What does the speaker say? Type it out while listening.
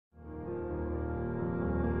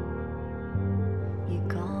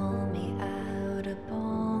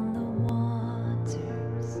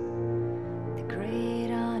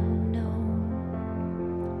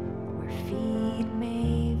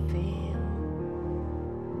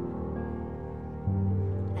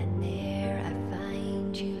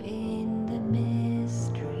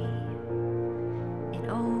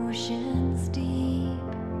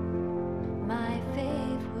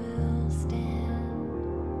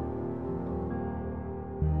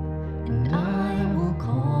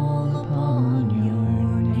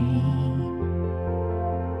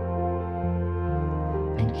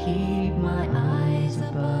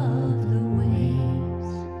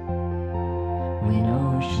When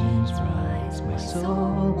oceans rise, my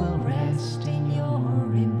soul will rest in your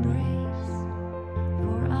embrace.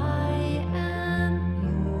 For I am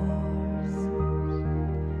yours,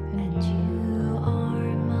 and you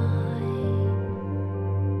are mine.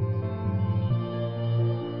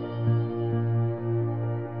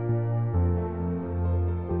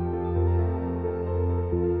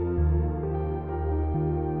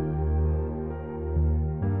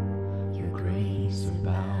 Your grace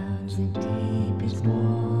abounds in deepest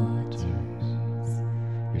waters.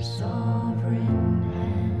 Your sovereign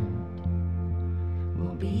hand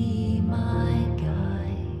will be my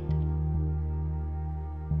guide.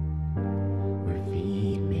 Where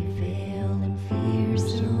feet may fail and fear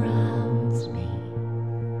surrounds me,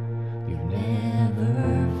 you've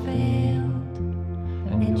never failed,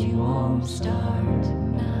 and you won't start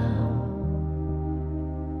now.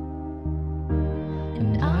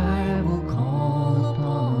 And I will call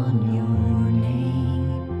upon your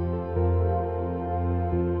name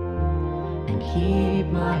and keep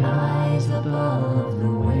my eyes above the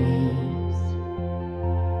waves.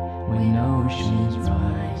 When oceans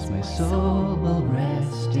rise, my soul will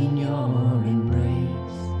rest in your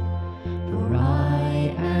embrace. For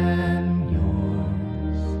I am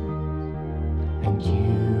yours, and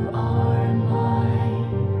you are mine.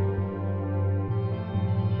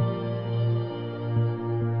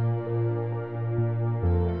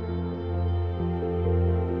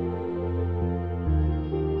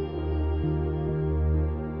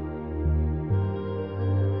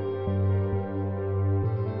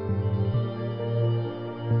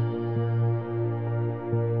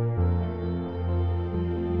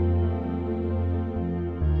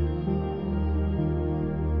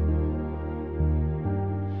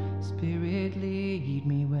 Spirit, lead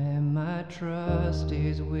me where my trust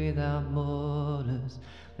is without borders.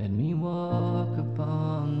 Let me walk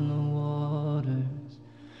upon the waters,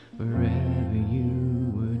 wherever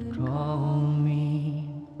you would call me.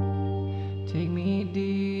 Take me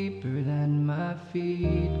deeper than my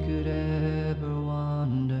feet could ever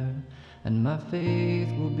wander, and my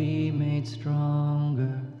faith will be made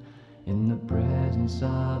stronger in the presence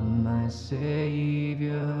of my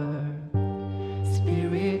Savior.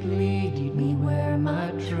 Spirit, lead me where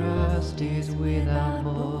my trust is without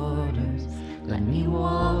borders. Let me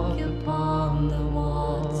walk upon the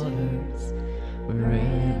waters,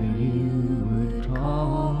 wherever you would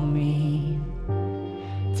call me.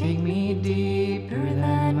 Take me deeper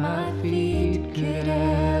than my feet could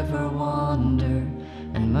ever wander,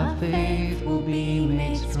 and my faith will be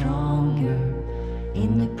made stronger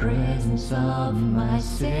in the presence of my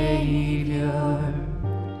Savior.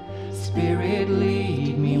 Spirit,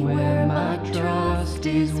 lead me where my trust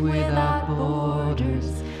is without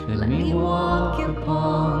borders. Let me walk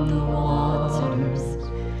upon the waters,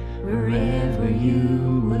 wherever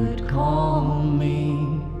you would call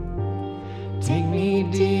me. Take me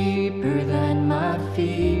deeper than my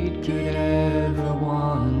feet could ever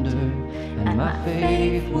wander, and my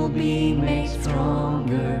faith will be made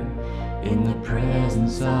stronger in the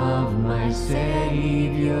presence of my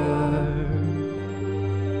Savior.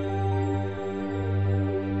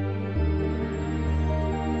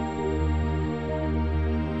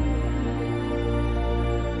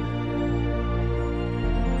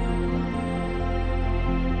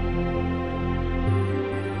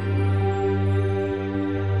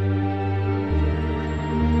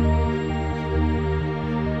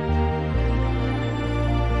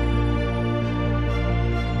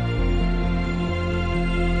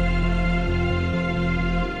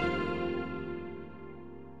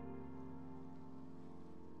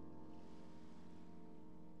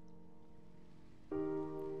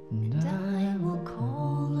 And I will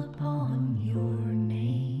call upon your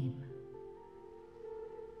name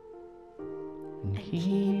and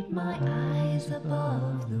keep my eyes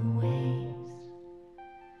above the waves.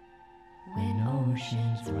 When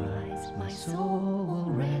oceans rise, my soul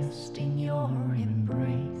will rest in your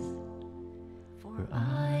embrace. For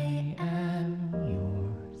I am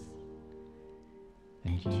yours,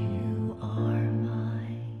 and you are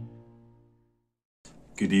mine.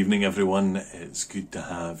 Good evening, everyone. It's good to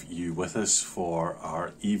have you with us for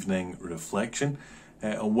our evening reflection.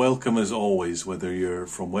 And welcome as always, whether you're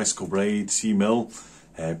from West Kilbride, Seamill,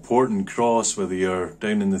 Portncross, whether you're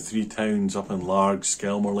down in the Three Towns, up in Largs,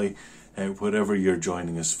 Skelmorley, wherever you're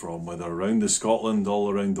joining us from, whether around the Scotland,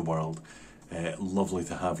 all around the world. Lovely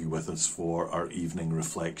to have you with us for our evening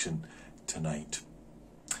reflection tonight.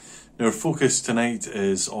 Now, our focus tonight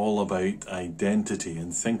is all about identity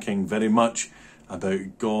and thinking very much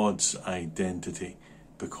about God's identity,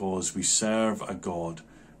 because we serve a God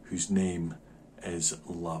whose name is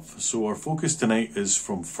love. So our focus tonight is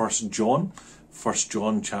from 1 John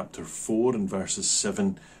chapter 4 and verses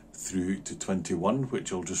 7 through to 21,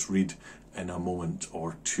 which I'll just read in a moment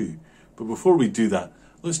or two. But before we do that,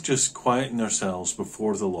 let's just quieten ourselves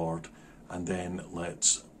before the Lord and then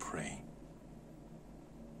let's pray.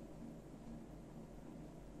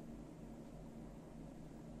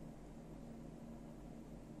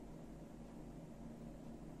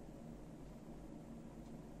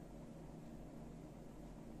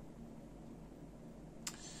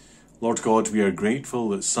 Lord God, we are grateful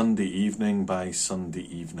that Sunday evening by Sunday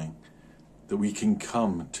evening, that we can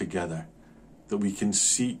come together, that we can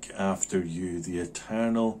seek after you, the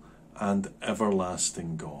eternal and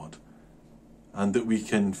everlasting God, and that we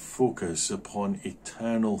can focus upon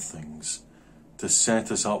eternal things to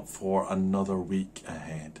set us up for another week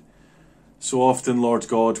ahead. So often, Lord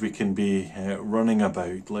God, we can be running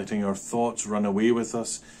about, letting our thoughts run away with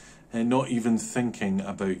us, and not even thinking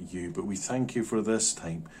about you. But we thank you for this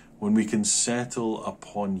time when we can settle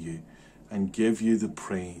upon you and give you the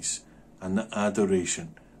praise and the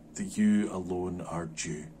adoration that you alone are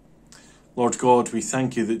due. Lord God, we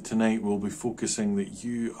thank you that tonight we'll be focusing that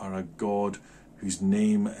you are a God whose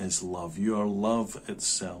name is love. You are love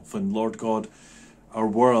itself. And Lord God, our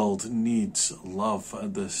world needs love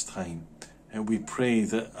at this time. And we pray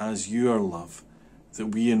that as you are love, that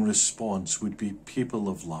we in response would be people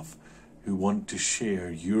of love who want to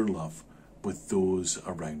share your love with those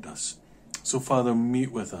around us. So Father,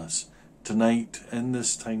 meet with us tonight in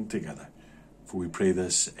this time together, for we pray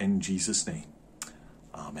this in Jesus' name.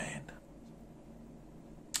 Amen.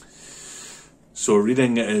 So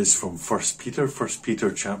reading is from 1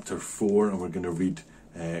 Peter chapter 4, and we're going to read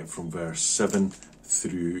from verse 7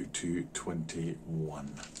 through to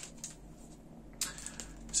 21.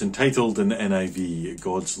 It's entitled in NIV,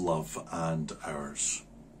 God's Love and Ours.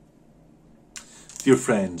 Dear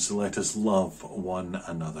friends, let us love one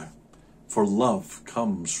another, for love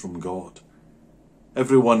comes from God.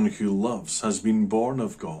 Everyone who loves has been born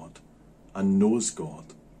of God and knows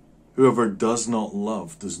God. Whoever does not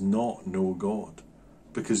love does not know God,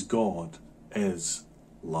 because God is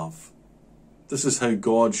love. This is how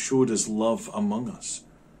God showed his love among us.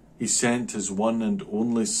 He sent his one and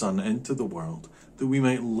only Son into the world that we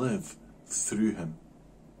might live through him.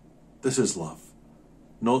 This is love.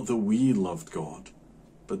 Not that we loved God,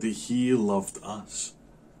 but that he loved us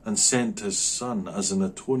and sent his Son as an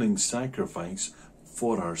atoning sacrifice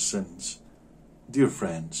for our sins. Dear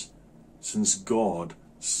friends, since God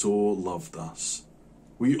so loved us,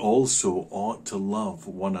 we also ought to love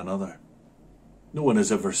one another. No one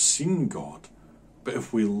has ever seen God, but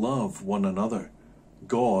if we love one another,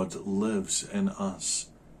 God lives in us,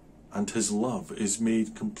 and his love is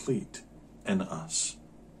made complete in us.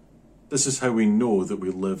 This is how we know that we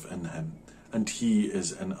live in him, and he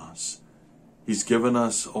is in us. He's given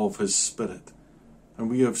us of his Spirit, and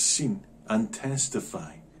we have seen and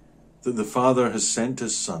testify that the Father has sent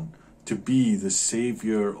his Son to be the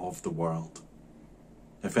Saviour of the world.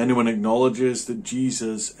 If anyone acknowledges that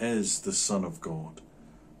Jesus is the Son of God,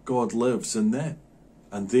 God lives in them,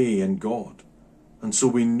 and they in God. And so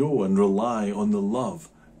we know and rely on the love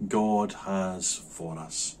God has for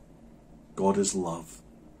us. God is love.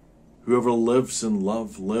 Whoever lives in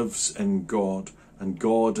love lives in God, and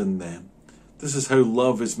God in them. This is how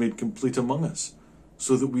love is made complete among us,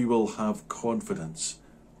 so that we will have confidence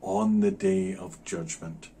on the day of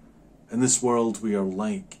judgment. In this world we are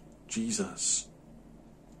like Jesus.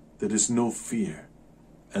 There is no fear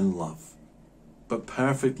in love, but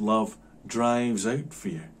perfect love drives out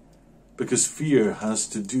fear, because fear has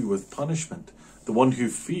to do with punishment. The one who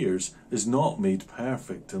fears is not made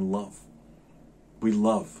perfect in love. We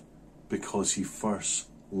love because he first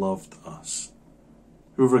loved us.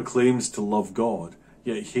 Whoever claims to love God,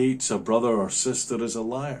 yet hates a brother or sister is a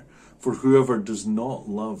liar. For whoever does not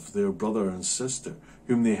love their brother and sister,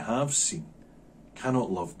 whom they have seen,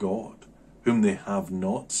 cannot love God, whom they have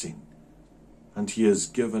not seen. And he has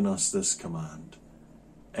given us this command: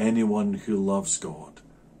 anyone who loves God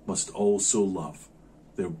must also love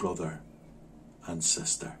their brother and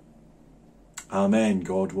sister. Amen.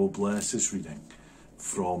 God will bless his reading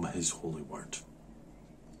from his holy word.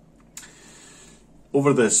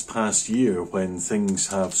 Over this past year, when things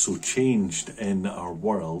have so changed in our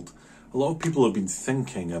world, a lot of people have been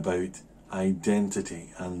thinking about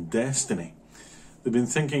identity and destiny. They've been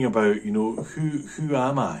thinking about, who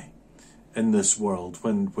am I in this world?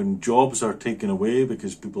 When jobs are taken away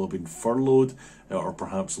because people have been furloughed or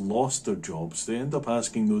perhaps lost their jobs, they end up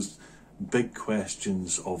asking those big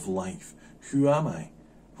questions of life. Who am I?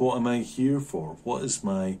 What am I here for? What is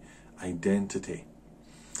my identity?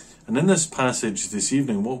 And in this passage this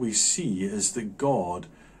evening, what we see is that God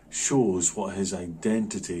shows what his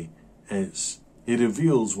identity is. He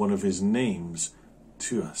reveals one of his names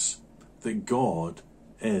to us, that God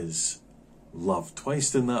is love.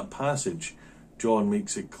 Twice in that passage, John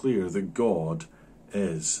makes it clear that God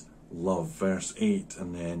is love. Verse 8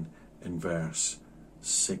 and then in verse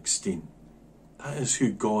 16. That is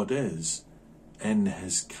who God is in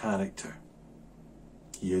his character.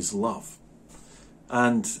 He is love.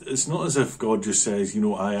 And it's not as if God just says,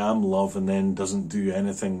 I am love, and then doesn't do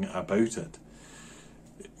anything about it.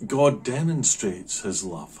 God demonstrates his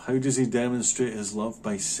love. How does he demonstrate his love?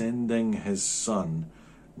 By sending his Son,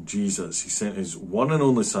 Jesus. He sent his one and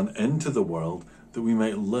only Son into the world that we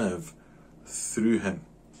might live through him.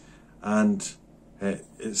 And it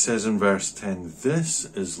says in verse 10, this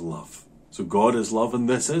is love. So God is love, and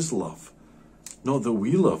this is love. Not that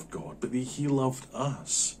we loved God, but that he loved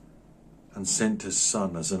us and sent his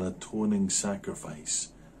Son as an atoning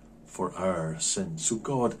sacrifice for our sins. So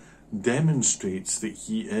God demonstrates that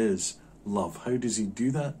he is love. How does he do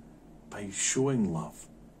that? By showing love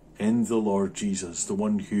in the Lord Jesus, the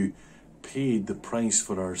one who paid the price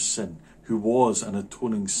for our sin, who was an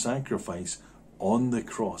atoning sacrifice on the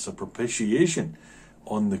cross, a propitiation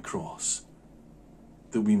on the cross,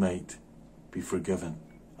 that we might be forgiven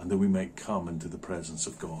and that we might come into the presence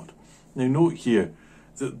of God. Now note here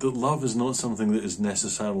that love is not something that is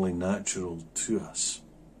necessarily natural to us.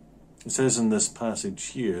 It says in this passage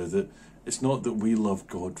here that it's not that we loved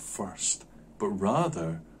God first, but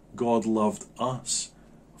rather God loved us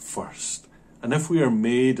first. And if we are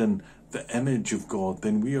made in the image of God,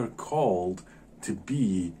 then we are called to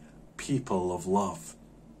be people of love,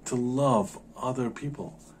 to love other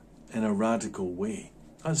people in a radical way.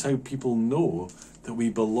 That's how people know that we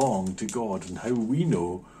belong to God, and how we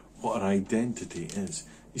know what our identity is.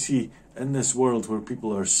 You see, in this world where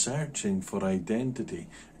people are searching for identity,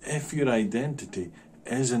 if your identity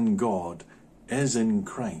is in God, is in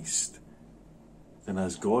Christ, then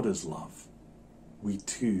as God is love, we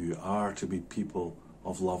too are to be people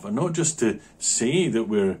of love. And not just to say that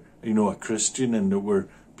we're, a Christian and that we're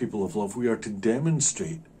people of love. We are to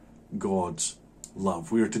demonstrate God's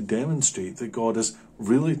love. We are to demonstrate that God has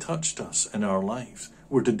really touched us in our lives.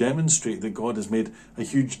 We're to demonstrate that God has made a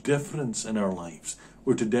huge difference in our lives.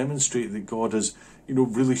 We're to demonstrate that God has,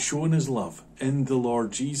 really shown his love in the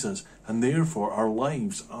Lord Jesus, and therefore our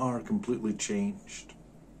lives are completely changed.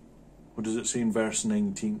 What does it say in verse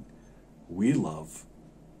 19? We love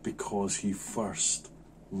because he first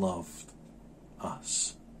loved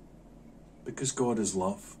us. Because God is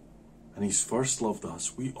love, and he's first loved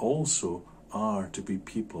us, we also are to be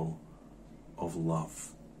people of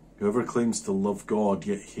love. Whoever claims to love God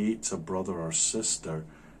yet hates a brother or sister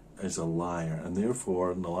is a liar. And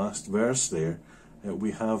therefore, in the last verse there,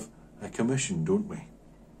 we have a commission, don't we?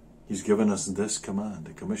 He's given us this command,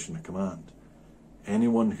 a commission, a command.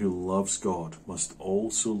 Anyone who loves God must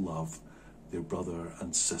also love their brother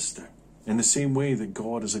and sister. In the same way that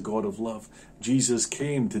God is a God of love, Jesus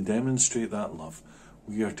came to demonstrate that love.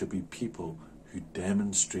 We are to be people who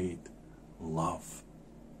demonstrate love.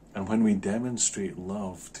 And when we demonstrate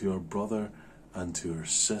love to our brother and to our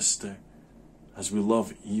sister, as we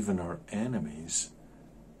love even our enemies,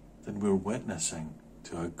 then we're witnessing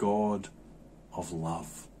to a God of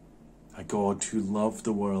love. A God who loved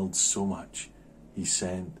the world so much, he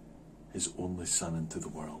sent his only Son into the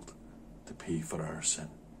world to pay for our sin.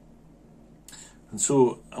 And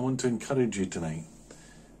so I want to encourage you tonight,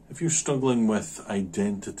 if you're struggling with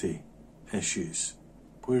identity issues,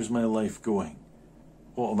 where's my life going?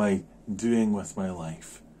 What am I doing with my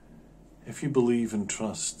life? If you believe and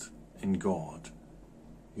trust in God,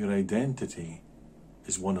 your identity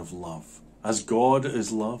is one of love. As God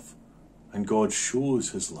is love, and God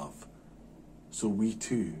shows his love, so we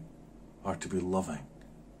too are to be loving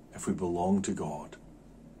if we belong to God.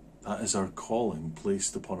 That is our calling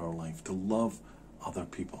placed upon our life, to love other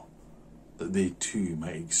people, that they too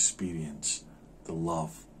might experience the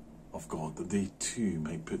love of God, that they too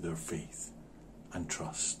might put their faith and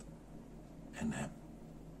trust in him.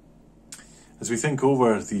 As we think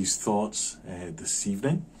over these thoughts this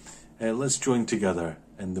evening, let's join together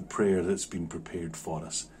in the prayer that's been prepared for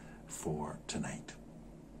us for tonight.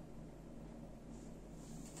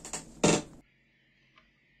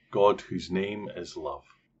 God, whose name is love,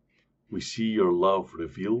 we see your love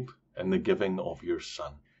revealed in the giving of your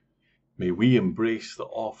Son. May we embrace the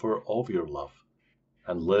offer of your love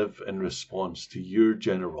and live in response to your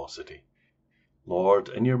generosity. Lord,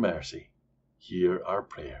 in your mercy, hear our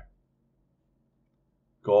prayer.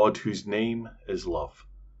 God, whose name is love,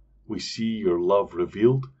 we see your love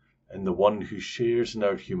revealed in the one who shares in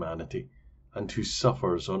our humanity and who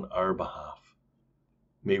suffers on our behalf.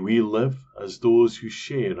 May we live as those who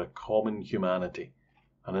share a common humanity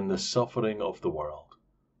and in the suffering of the world.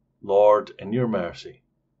 Lord, in your mercy,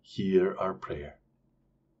 hear our prayer.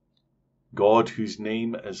 God, whose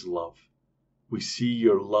name is love, we see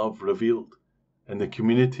your love revealed in the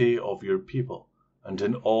community of your people and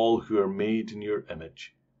in all who are made in your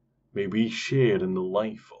image. May we share in the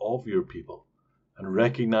life of your people and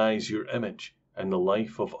recognize your image in the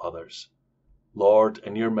life of others. Lord,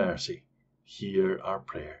 in your mercy, hear our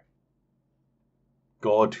prayer.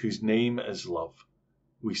 God, whose name is love,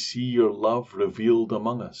 we see your love revealed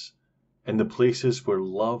among us, in the places where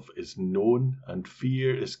love is known and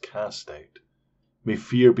fear is cast out. May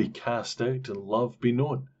fear be cast out and love be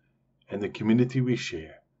known in the community we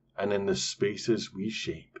share and in the spaces we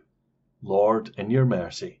shape. Lord, in your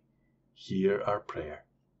mercy, hear our prayer.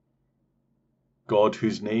 God,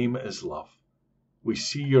 whose name is love, we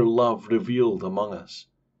see your love revealed among us,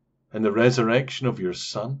 in the resurrection of your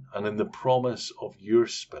Son and in the promise of your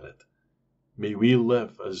Spirit. May we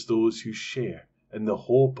live as those who share in the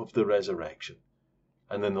hope of the resurrection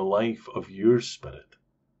and in the life of your Spirit.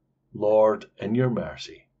 Lord, in your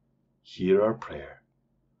mercy, hear our prayer.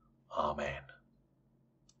 Amen.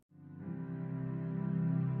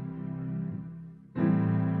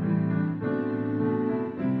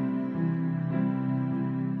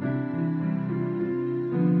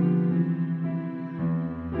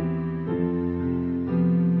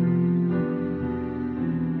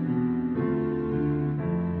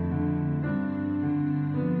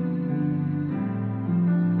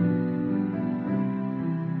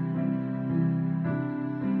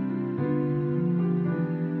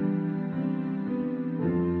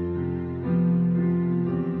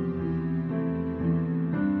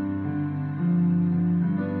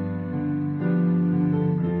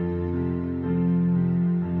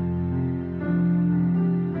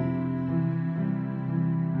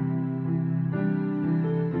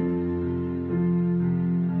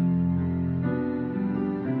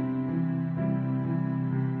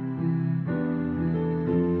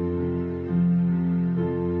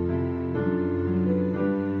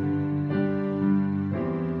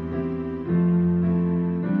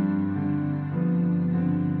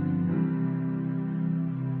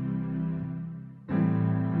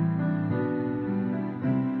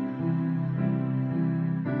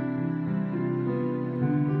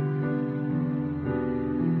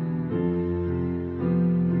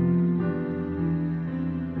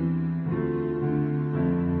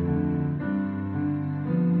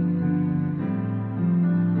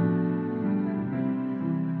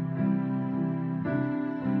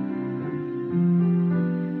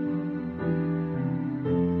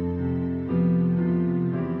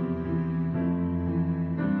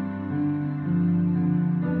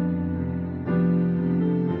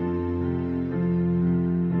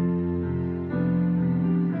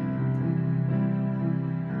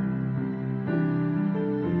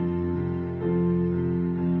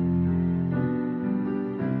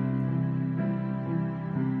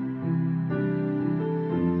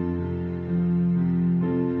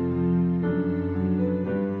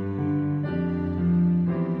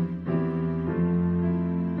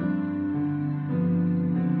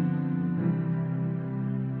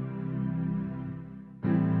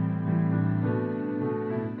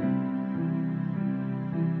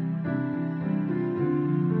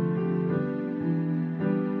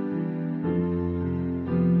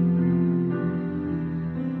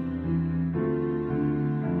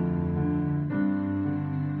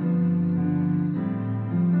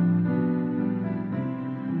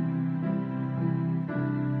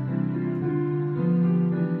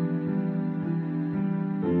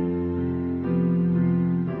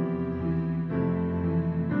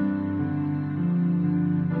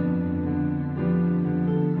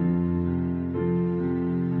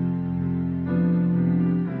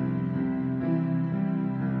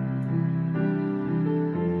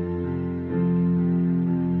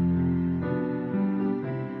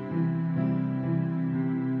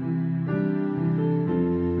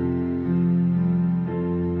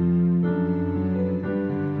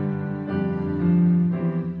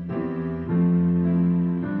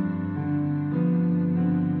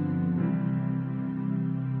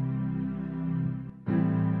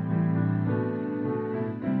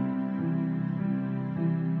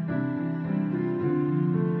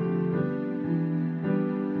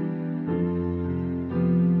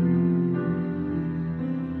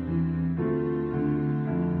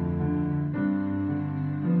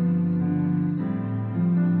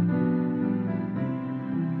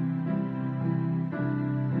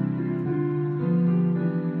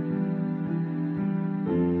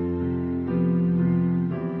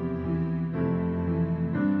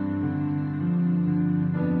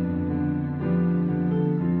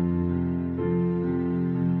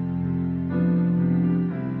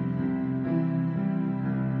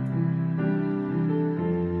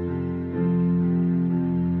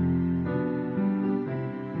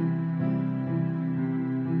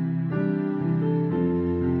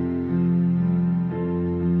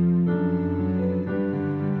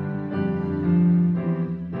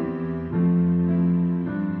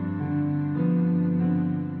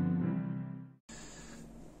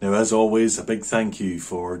 Now, as always, a big thank you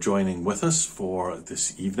for joining with us for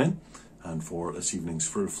this evening and for this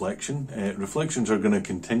evening's reflection. Reflections are going to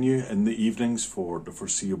continue in the evenings for the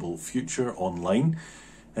foreseeable future online.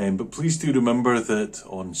 But please do remember that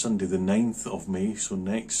on Sunday the 9th of May, so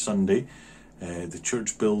next Sunday, the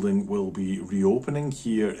church building will be reopening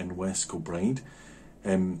here in West Kilbride.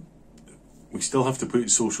 We still have to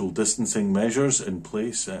put social distancing measures in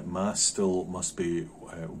place. Masks still must be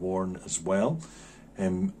worn as well.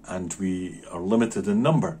 And we are limited in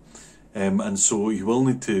number. And so you will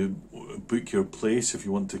need to book your place if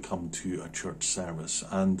you want to come to a church service.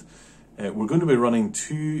 And we're going to be running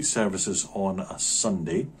 2 services on a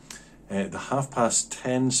Sunday. The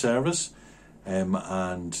 10:30 service,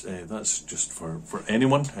 and that's just for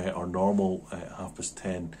anyone, our normal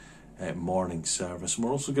 10:30 morning service. And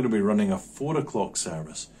we're also going to be running a 4 o'clock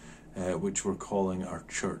service, which we're calling our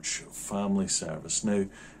church family service. Now,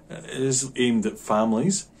 it is aimed at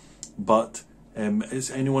families, but it's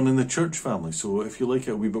anyone in the church family. So if you like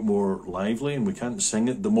it a wee bit more lively, and we can't sing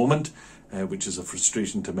at the moment, which is a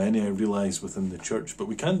frustration to many, I realise, within the church, but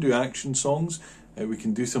we can do action songs, we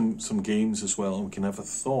can do some games as well, and we can have a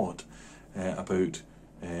thought about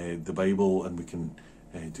the Bible, and we can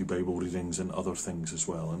do Bible readings and other things as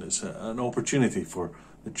well. And it's an opportunity for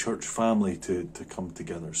the church family to come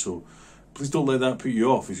together. So please don't let that put you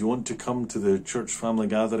off. If you want to come to the church family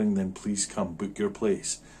gathering, then please come, book your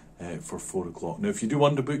place for 4 o'clock. Now, if you do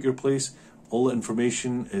want to book your place, all the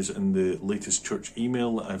information is in the latest church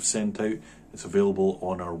email that I've sent out. It's available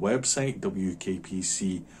on our website,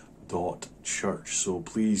 wkpc.church. So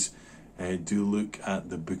please do look at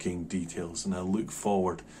the booking details, and I look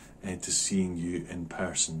forward to seeing you in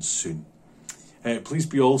person soon. Please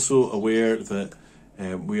be also aware that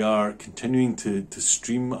we are continuing to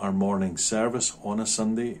stream our morning service on a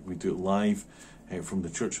Sunday. We do it live from the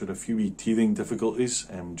church. We had a few wee teething difficulties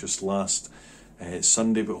just last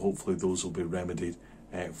Sunday, but hopefully those will be remedied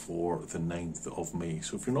for the 9th of May.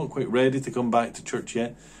 So if you're not quite ready to come back to church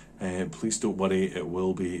yet, please don't worry, it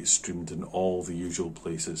will be streamed in all the usual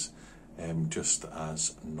places, just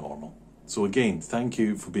as normal. So again, thank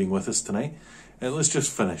you for being with us tonight. Let's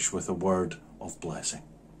just finish with a word of blessing.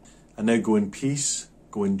 And now go in peace,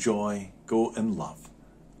 go in joy, go in love,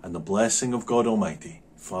 and the blessing of God Almighty,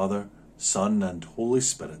 Father, Son, and Holy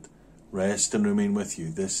Spirit, rest and remain with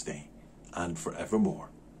you this day and forevermore.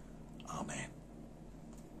 Amen.